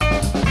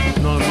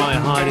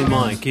Haere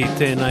mai, ki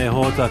tēnei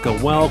hōtaka.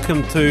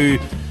 Welcome to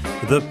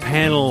the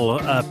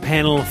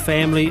panel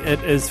family.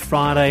 It is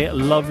Friday.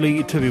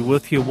 Lovely to be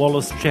with you.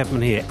 Wallace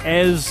Chapman here,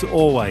 as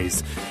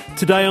always.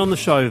 Today on the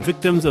show,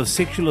 victims of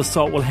sexual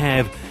assault will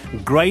have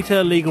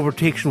greater legal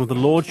protection with the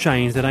law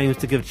change that aims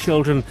to give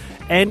children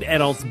and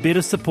adults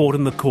better support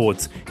in the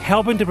courts,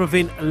 helping to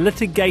prevent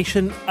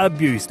litigation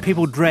abuse,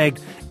 people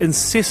dragged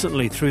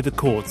incessantly through the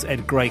courts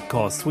at great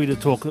cost. We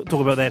talk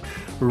about that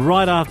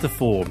right after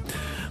 4.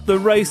 The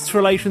Race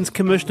Relations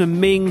Commissioner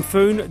Meng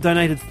Foon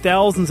donated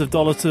thousands of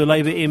dollars to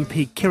Labour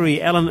MP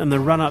Kerry Allen in the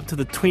run-up to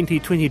the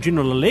 2020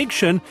 general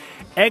election.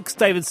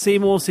 Ex-David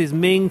Seymour says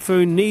Meng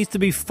Foon needs to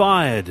be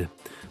fired.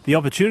 The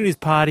Opportunities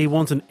Party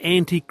wants an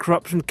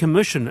anti-corruption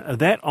commission.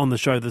 That on the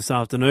show this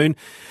afternoon.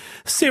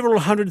 Several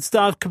hundred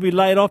staff could be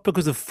laid off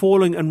because of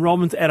falling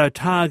enrolments at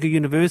Otago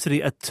University.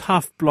 A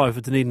tough blow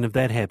for Dunedin if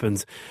that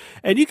happens.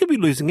 And you could be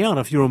losing out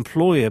if your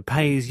employer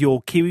pays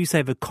your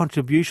KiwiSaver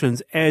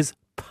contributions as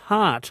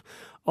part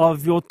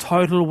of your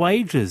total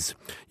wages.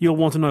 You'll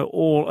want to know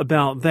all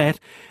about that.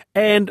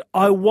 And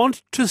I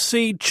want to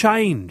see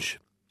change,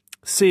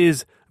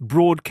 says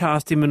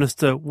Broadcasting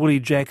Minister Willie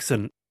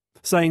Jackson,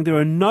 saying there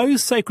are no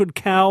sacred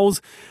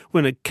cows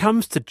when it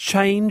comes to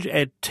change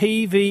at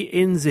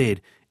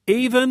TVNZ,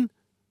 even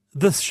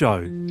this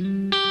show.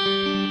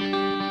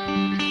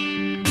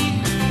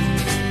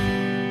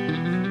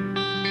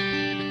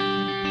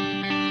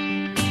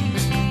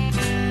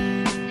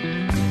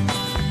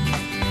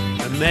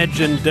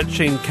 Imagine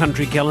ditching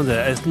country calendar.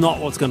 It's not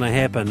what's going to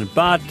happen.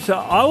 But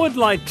I would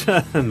like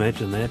to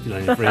imagine that,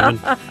 Leonie Freeman.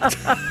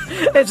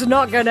 It's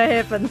not going to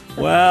happen.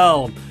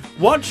 Well,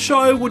 what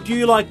show would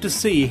you like to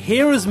see?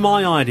 Here is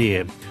my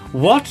idea.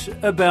 What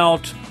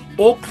about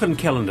Auckland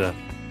calendar?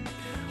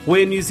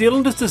 Where New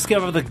Zealanders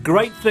discover the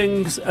great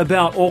things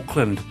about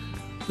Auckland.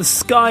 The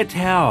Sky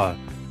Tower,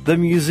 the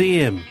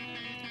museum,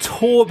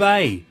 Tor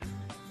Bay.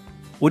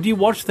 Would you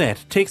watch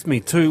that? Text me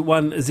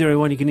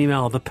 2101. You can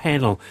email the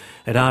panel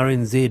at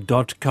rnz.co.nz.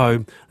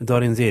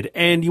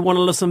 And you want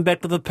to listen back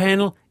to the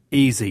panel?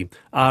 Easy.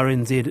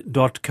 rnz.co.nz/the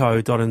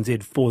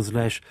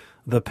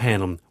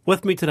panel.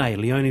 With me today,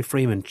 Leonie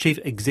Freeman, Chief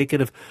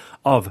Executive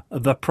of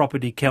the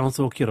Property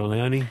Council. Kia ora,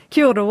 Leonie.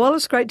 Kia ora,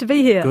 Wallace. Great to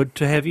be here. Good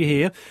to have you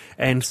here.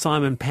 And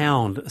Simon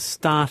Pound,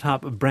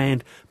 Startup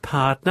Brand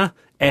Partner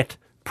at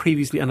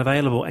Previously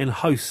Unavailable and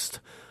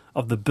host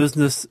of the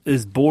Business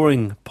is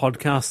Boring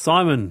podcast.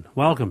 Simon,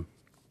 welcome.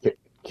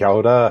 Kia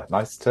ora.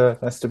 Nice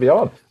to be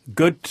on.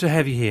 Good to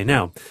have you here.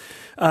 Now,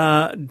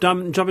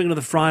 jumping into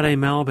the Friday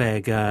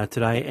Mailbag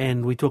today,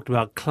 and we talked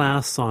about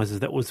class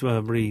sizes. That was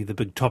really the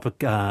big topic.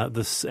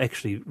 This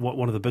actually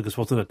one of the biggest,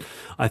 wasn't it?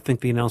 I think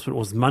the announcement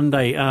was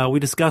Monday.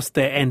 We discussed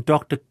that, and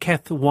Dr.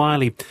 Kath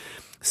Wiley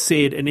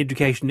said, an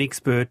education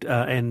expert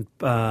and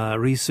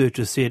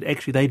researcher said,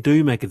 actually they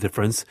do make a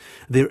difference.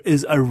 There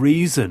is a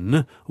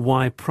reason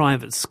why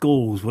private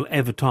schools will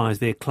advertise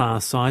their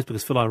class size,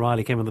 because Phil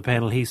O'Reilly came on the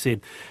panel. He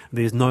said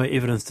there's no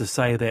evidence to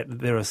say that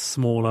there are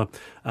smaller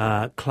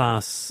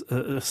class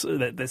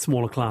that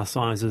smaller class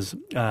sizes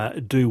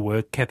do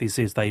work. Kathy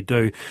says they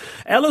do.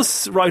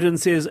 Alice wrote and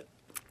says,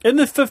 in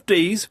the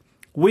 50s,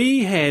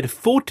 we had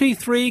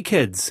 43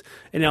 kids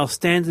in our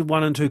Standard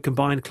 1 and 2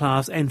 combined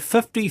class and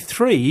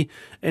 53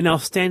 in our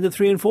Standard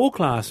 3 and 4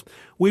 class.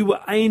 We were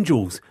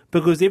angels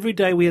because every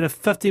day we had a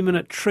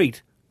 50-minute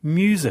treat,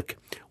 music.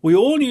 We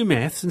all knew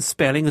maths and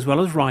spelling as well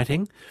as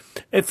writing.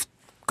 If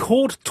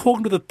caught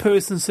talking to the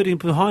person sitting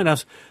behind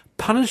us,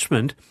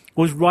 punishment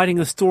was writing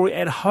a story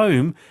at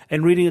home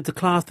and reading it to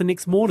class the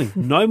next morning.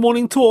 No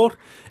morning taught.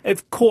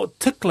 If caught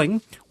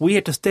tickling, we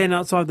had to stand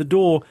outside the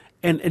door,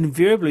 and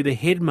invariably the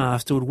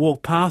headmaster would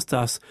walk past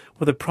us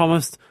with a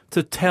promise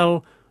to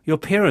tell your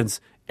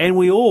parents. And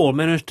we all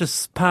managed to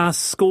pass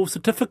school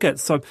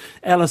certificates. So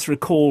Alice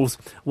recalls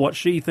what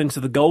she thinks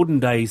of the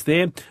golden days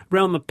there.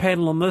 Round the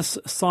panel on this,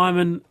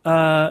 Simon,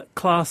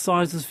 class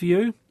sizes for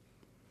you?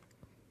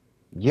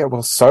 Yeah,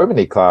 well, so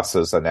many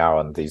classes are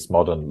now in these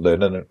modern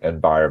learning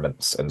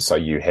environments. And so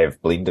you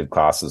have blended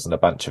classes and a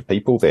bunch of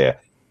people there.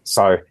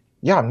 So,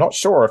 yeah, I'm not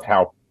sure of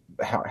how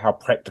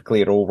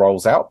practically it all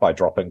rolls out by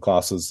dropping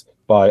classes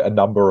by a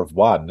number of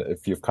one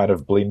if you've kind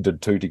of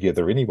blended two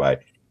together anyway.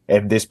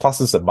 And there's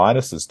pluses and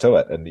minuses to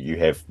it, and that you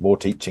have more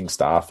teaching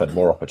staff and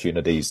more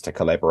opportunities to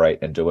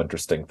collaborate and do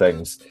interesting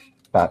things.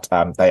 But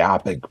they are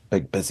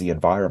big, busy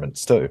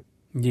environments too.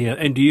 Yeah,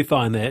 and do you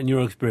find that in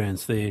your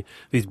experience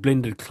these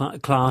blended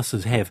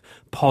classes have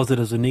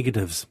positives and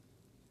negatives?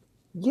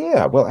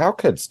 Yeah, well, our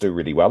kids do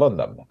really well in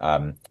them.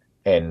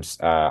 And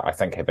I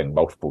think having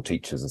multiple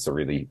teachers is a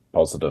really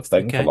positive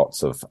thing for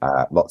lots of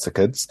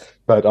kids.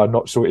 But I'm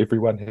not sure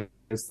everyone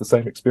has the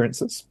same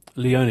experiences.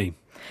 Leonie.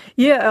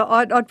 Yeah,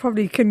 I'd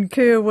probably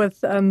concur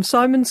with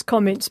Simon's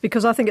comments,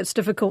 because I think it's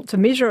difficult to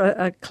measure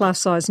a class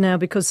size now,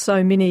 because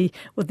so many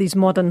with these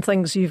modern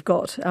things, you've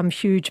got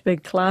huge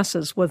big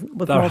classes with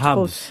multiple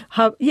hubs.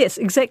 Yes,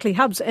 exactly,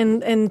 hubs,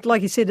 and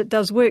like you said, it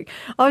does work.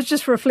 I was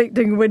just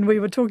reflecting when we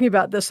were talking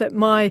about this that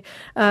my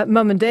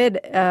mum and dad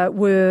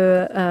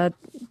were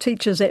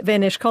teaches at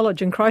Van Ash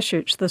College in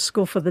Christchurch, the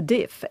school for the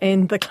deaf,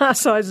 and the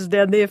class sizes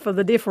down there for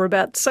the deaf were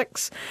about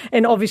 6,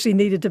 and obviously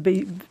needed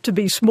to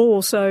be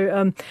small.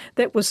 So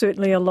that was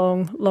certainly a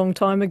long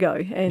time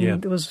ago,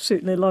 and there was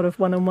certainly a lot of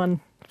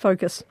one-on-one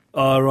focus.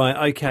 Oh,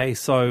 right, okay,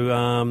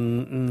 so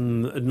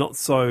not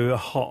so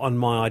hot on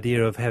my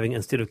idea of having,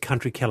 instead of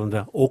country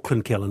calendar,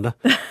 Auckland calendar.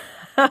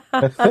 Not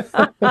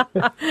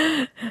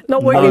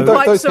working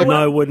quite so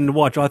well. No, wouldn't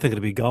watch. I think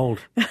it'd be gold.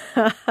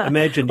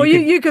 Imagine. Well,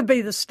 you could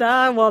be the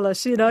star,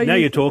 Wallace. Now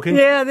you're talking.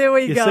 Yeah, there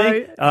we go.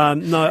 See?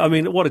 No, I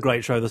mean, what a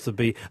great show this would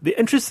be. The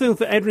interesting,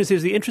 Adrian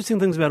says, the interesting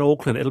things about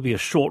Auckland, it'll be a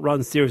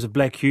short-run series of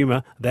black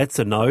humour. That's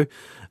a no,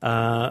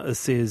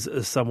 says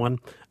someone.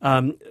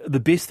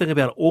 The best thing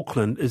about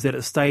Auckland is that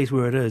it stays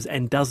where it is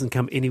and doesn't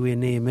come anywhere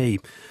near me.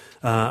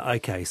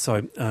 Okay,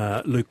 so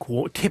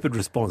tepid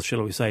response,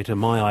 shall we say, to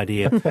my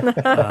idea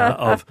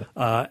of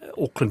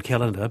Auckland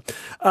calendar.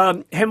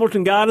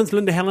 Hamilton Gardens,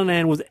 Linda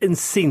Hallinan was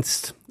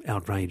incensed,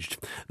 outraged,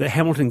 that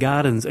Hamilton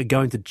Gardens are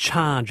going to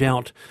charge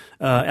out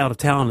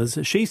of-towners.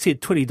 She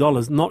said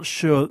 $20, not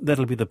sure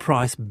that'll be the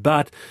price,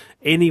 but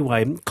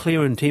anyway,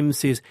 Claire and Tim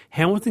says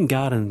Hamilton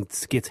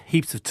Gardens gets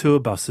heaps of tour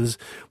buses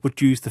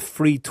which use the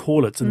free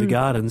toilets in the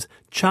gardens.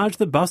 Charge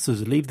the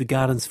buses, leave the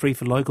gardens free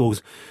for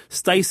locals.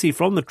 Stacey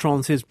from the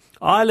Tron says,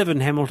 I live in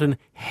Hamilton,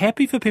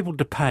 happy for people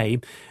to pay.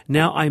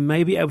 Now I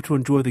may be able to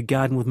enjoy the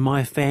garden with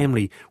my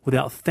family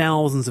without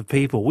thousands of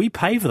people. We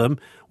pay for them,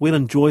 we'll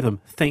enjoy them.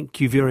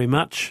 Thank you very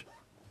much.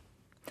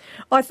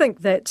 I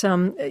think that,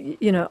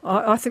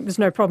 I think there's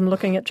no problem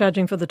looking at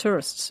charging for the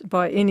tourists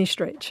by any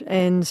stretch,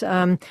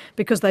 and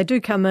because they do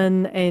come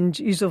in and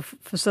use the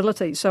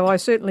facilities. So I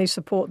certainly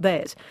support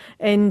that.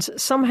 And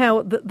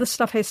somehow this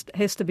stuff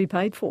has to be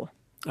paid for.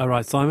 All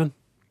right, Simon?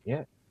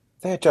 Yeah,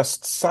 they're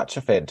just such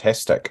a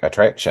fantastic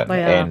attraction.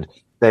 They are. And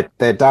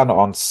they're done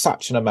on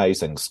such an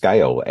amazing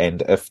scale.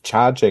 And if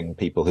charging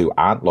people who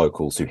aren't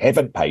locals, who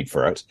haven't paid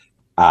for it,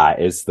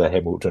 as the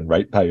Hamilton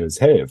ratepayers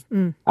have,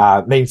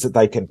 means that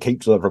they can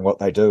keep delivering what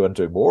they do and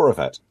do more of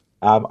it.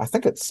 I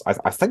think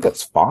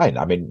it's fine.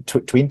 I mean,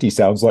 20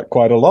 sounds like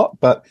quite a lot,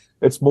 but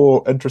it's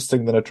more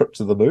interesting than a trip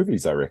to the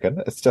movies, I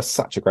reckon. It's just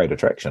such a great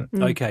attraction.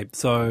 Okay,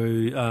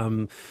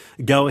 so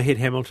go ahead,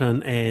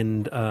 Hamilton,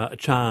 and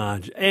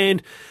charge.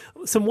 And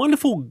some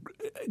wonderful,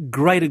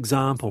 great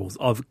examples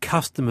of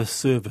customer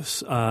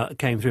service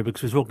came through,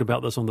 because we talked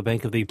about this on the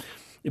bank of the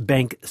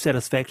bank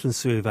satisfaction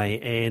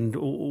survey, and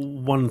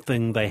one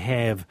thing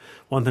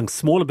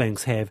smaller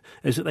banks have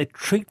is that they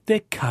treat their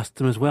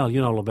customers well.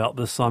 You know all about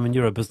this, Simon.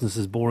 You're a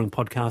business's boring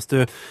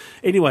podcaster.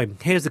 Anyway,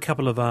 here's a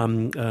couple of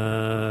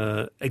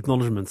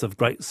acknowledgements of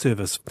great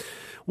service.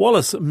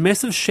 Wallace,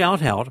 massive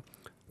shout out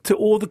to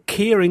all the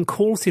caring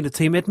call centre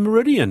team at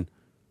Meridian.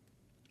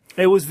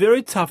 It was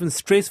very tough and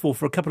stressful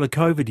for a couple of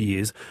COVID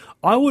years.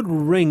 I would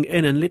ring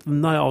in and let them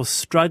know I was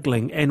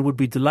struggling and would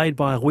be delayed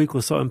by a week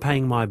or so in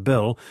paying my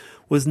bill.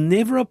 Was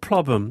never a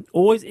problem,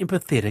 always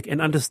empathetic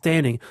and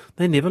understanding.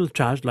 They never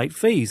charged late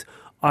fees.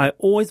 I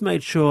always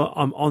made sure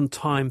I'm on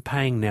time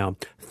paying now.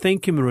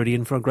 Thank you,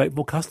 Meridian, for a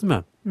grateful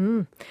customer.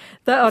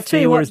 I'll tell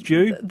you what,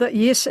 due.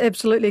 Yes,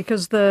 absolutely,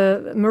 because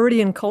the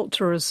Meridian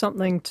culture is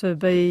something to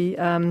be,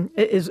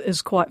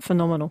 is quite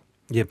phenomenal.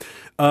 Yeah.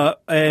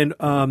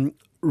 And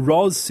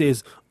Roz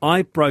says,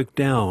 I broke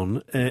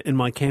down in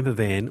my camper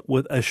van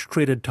with a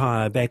shredded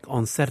tyre back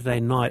on Saturday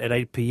night at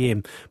 8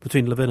 p.m.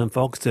 between Levin and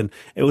Folkestone.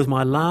 It was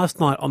my last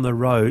night on the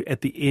road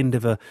at the end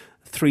of a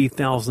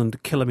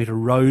 3,000-kilometre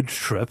road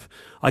trip.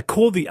 I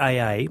called the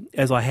AA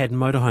as I had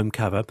motorhome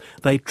cover.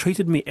 They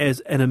treated me as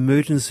an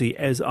emergency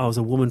as I was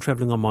a woman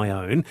travelling on my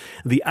own.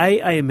 The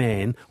AA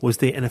man was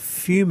there in a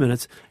few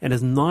minutes, and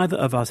as neither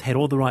of us had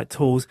all the right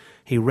tools,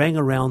 he rang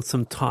around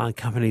some tyre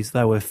companies.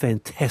 They were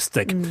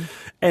fantastic.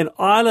 And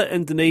Isla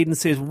in Dunedin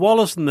says,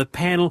 Wallace and the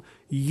panel,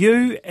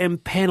 you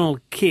and panel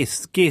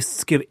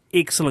guests give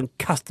excellent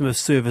customer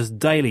service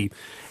daily.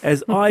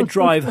 As I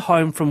drive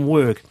home from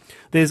work,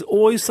 there's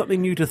always something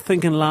new to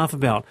think and laugh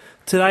about.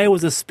 Today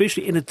was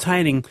especially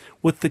entertaining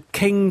with the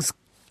King's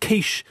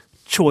Quiche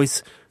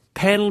choice.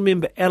 Panel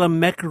member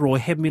Alan McElroy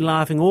had me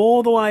laughing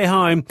all the way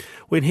home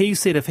when he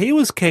said if he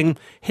was king,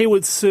 he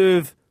would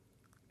serve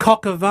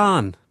coq au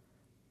vin.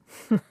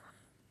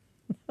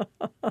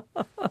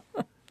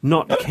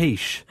 Not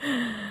quiche.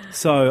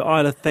 So,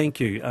 Isla, thank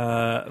you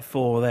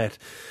for that.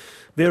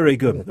 Very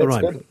good. All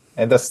right. Good.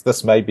 And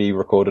this may be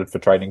recorded for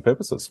training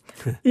purposes.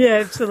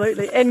 Yeah,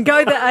 absolutely. And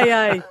go the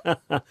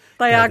AA.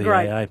 They are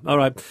great. AA. All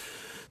right.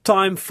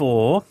 Time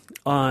for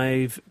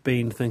I've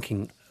Been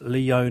Thinking.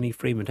 Leonie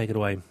Freeman, take it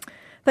away.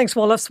 Thanks,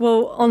 Wallace.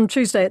 Well, on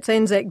Tuesday it's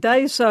Anzac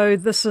Day, so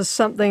this is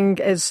something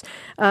as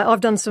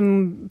I've done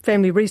some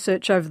family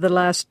research over the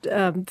last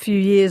few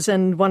years,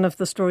 and one of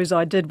the stories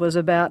I did was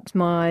about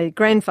my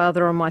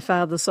grandfather on my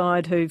father's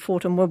side who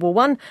fought in World War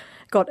I,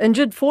 got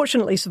injured,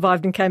 fortunately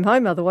survived and came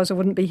home, otherwise I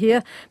wouldn't be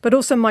here. But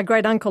also my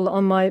great uncle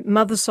on my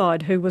mother's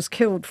side, who was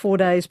killed 4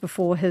 days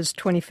before his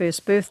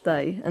 21st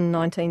birthday in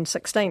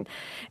 1916.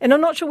 And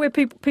I'm not sure where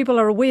people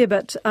are aware,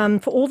 but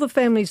for all the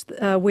families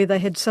where they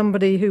had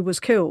somebody who was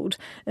killed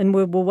in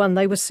World War I,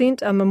 they were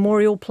sent a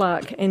memorial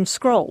plaque and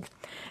scroll.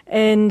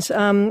 And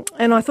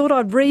I thought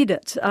I'd read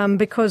it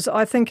because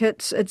I think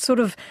it sort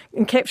of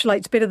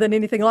encapsulates better than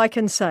anything I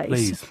can say.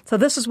 Please. So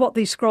this is what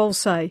these scrolls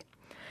say.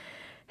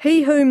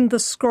 He whom the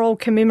scroll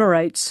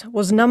commemorates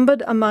was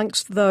numbered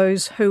amongst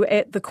those who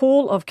at the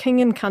call of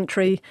king and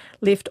country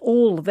left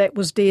all that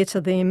was dear to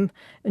them,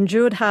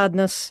 endured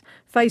hardness,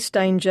 faced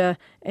danger,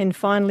 and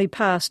finally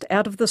passed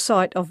out of the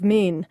sight of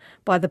men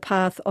by the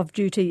path of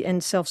duty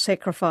and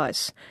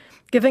self-sacrifice,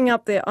 giving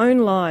up their own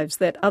lives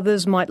that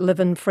others might live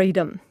in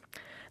freedom.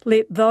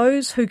 Let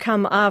those who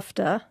come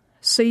after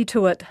see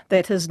to it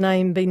that his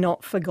name be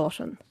not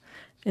forgotten.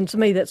 And to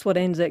me, that's what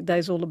Anzac Day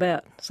is all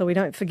about, so we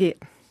don't forget.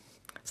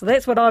 So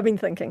that's what I've been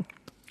thinking.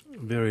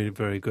 Very,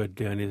 very good,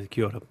 Leonie.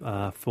 Kia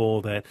ora,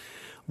 for that.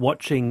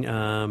 Watching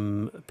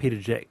Peter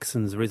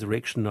Jackson's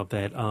resurrection of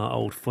that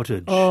old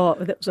footage. Oh,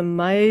 that was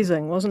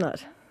amazing, wasn't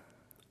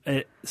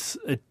it?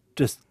 It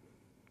just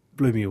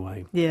blew me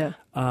away. Yeah.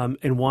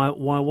 And why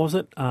was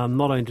it?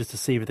 Not only just to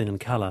see everything in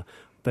colour,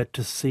 but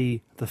to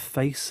see the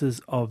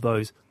faces of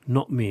those,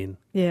 not men.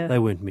 Yeah. They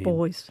weren't men.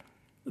 Boys.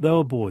 They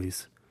were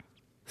boys.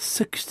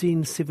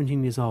 16,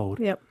 17 years old.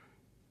 Yep.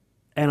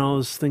 And I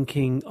was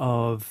thinking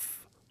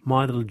of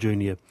my little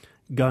junior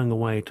going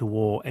away to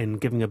war and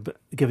giving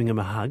him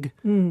a hug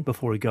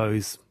before he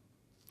goes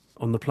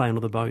on the plane or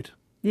the boat.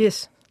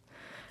 Yes.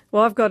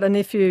 Well, I've got a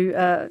nephew,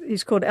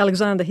 he's called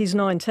Alexander, he's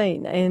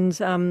 19,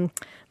 and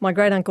my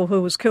great-uncle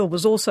who was killed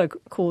was also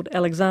called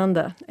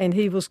Alexander, and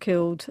he was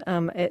killed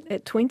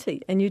at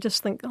 20. And you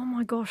just think, oh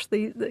my gosh,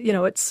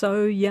 it's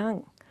so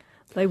young.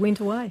 They went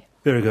away.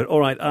 Very good. All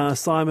right,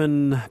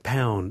 Simon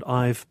Pound,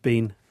 I've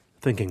been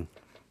thinking.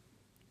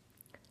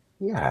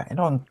 Yeah, and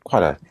on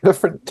quite a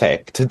different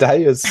tack,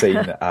 today has seen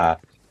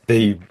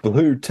the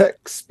blue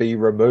ticks be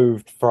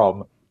removed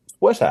from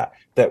Twitter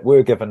that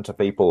were given to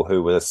people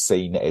who were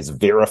seen as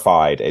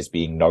verified as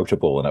being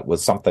notable, and it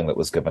was something that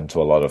was given to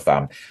a lot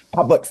of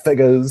public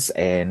figures.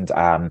 And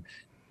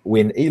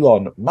when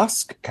Elon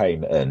Musk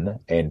came in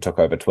and took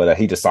over Twitter,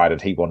 he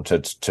decided he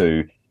wanted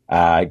to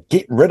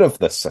get rid of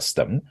this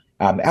system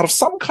out of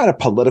some kind of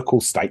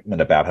political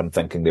statement about him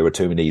thinking there were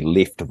too many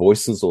left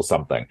voices or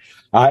something.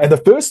 And the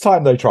first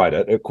time they tried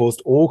it, it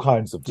caused all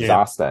kinds of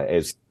disaster. Yeah.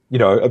 As you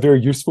know, a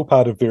very useful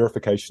part of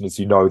verification is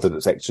that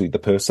it's actually the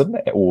person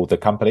or the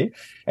company.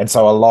 And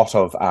so a lot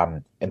of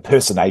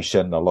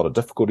impersonation, a lot of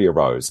difficulty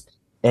arose.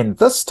 And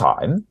this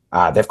time,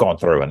 they've gone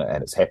through and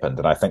it's happened.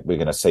 And I think we're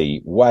going to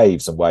see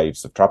waves and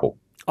waves of trouble.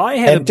 I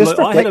had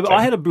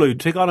a blue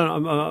tick.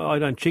 I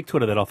don't check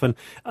Twitter that often.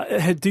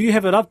 Do you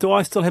have it up? Do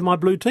I still have my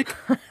blue tick?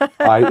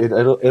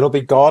 It'll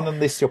be gone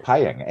unless you're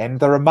paying. And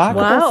the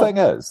remarkable thing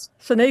is,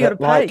 so now you got to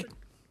pay.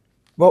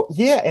 Well,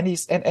 yeah, and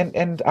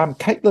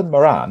Caitlin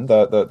Moran,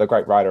 the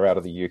great writer out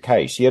of the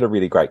UK, she had a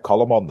really great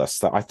column on this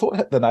that I thought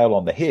hit the nail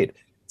on the head,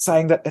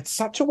 saying that it's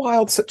such a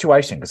wild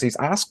situation because he's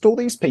asked all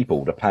these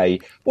people to pay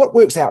what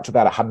works out to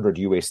about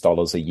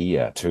 $100 a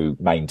year to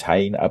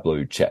maintain a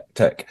blue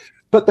tick.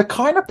 But the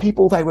kind of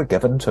people they were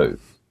given to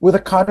were the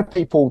kind of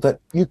people that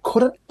you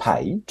couldn't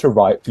pay to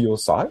write for your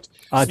site.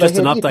 So just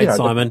an update,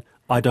 Simon.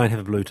 I don't have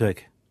a blue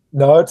tick.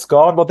 No, it's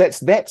gone. Well,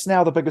 that's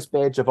now the biggest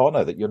badge of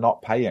honour, that you're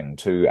not paying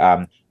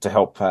to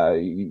help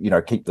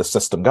keep the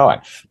system going.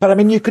 But I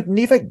mean, you could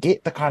never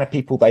get the kind of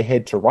people they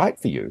had to write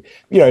for you,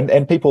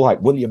 and people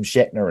like William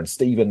Shatner and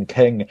Stephen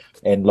King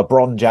and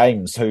LeBron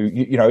James, who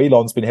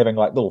Elon's been having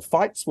like little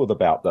fights with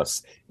about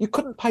this. You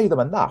couldn't pay them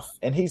enough,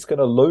 and he's going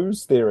to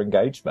lose their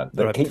engagement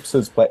that keeps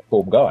his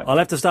platform going. I'll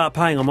have to start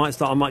paying.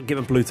 I might give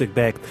a blue tick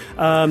back.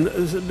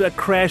 A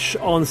crash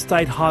on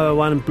State Highway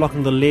 1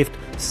 blocking the left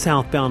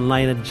southbound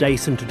lane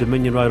adjacent to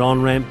Dominion Road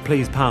on-ramp.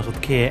 Please pass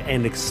with care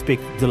and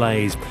expect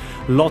delays.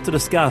 A lot to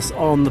discuss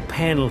on the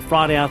panel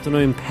Friday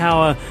afternoon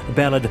Power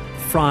Ballad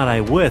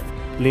Friday with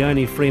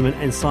Leonie Freeman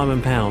and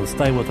Simon Pound.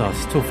 Stay with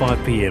us till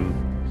 5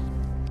 p.m.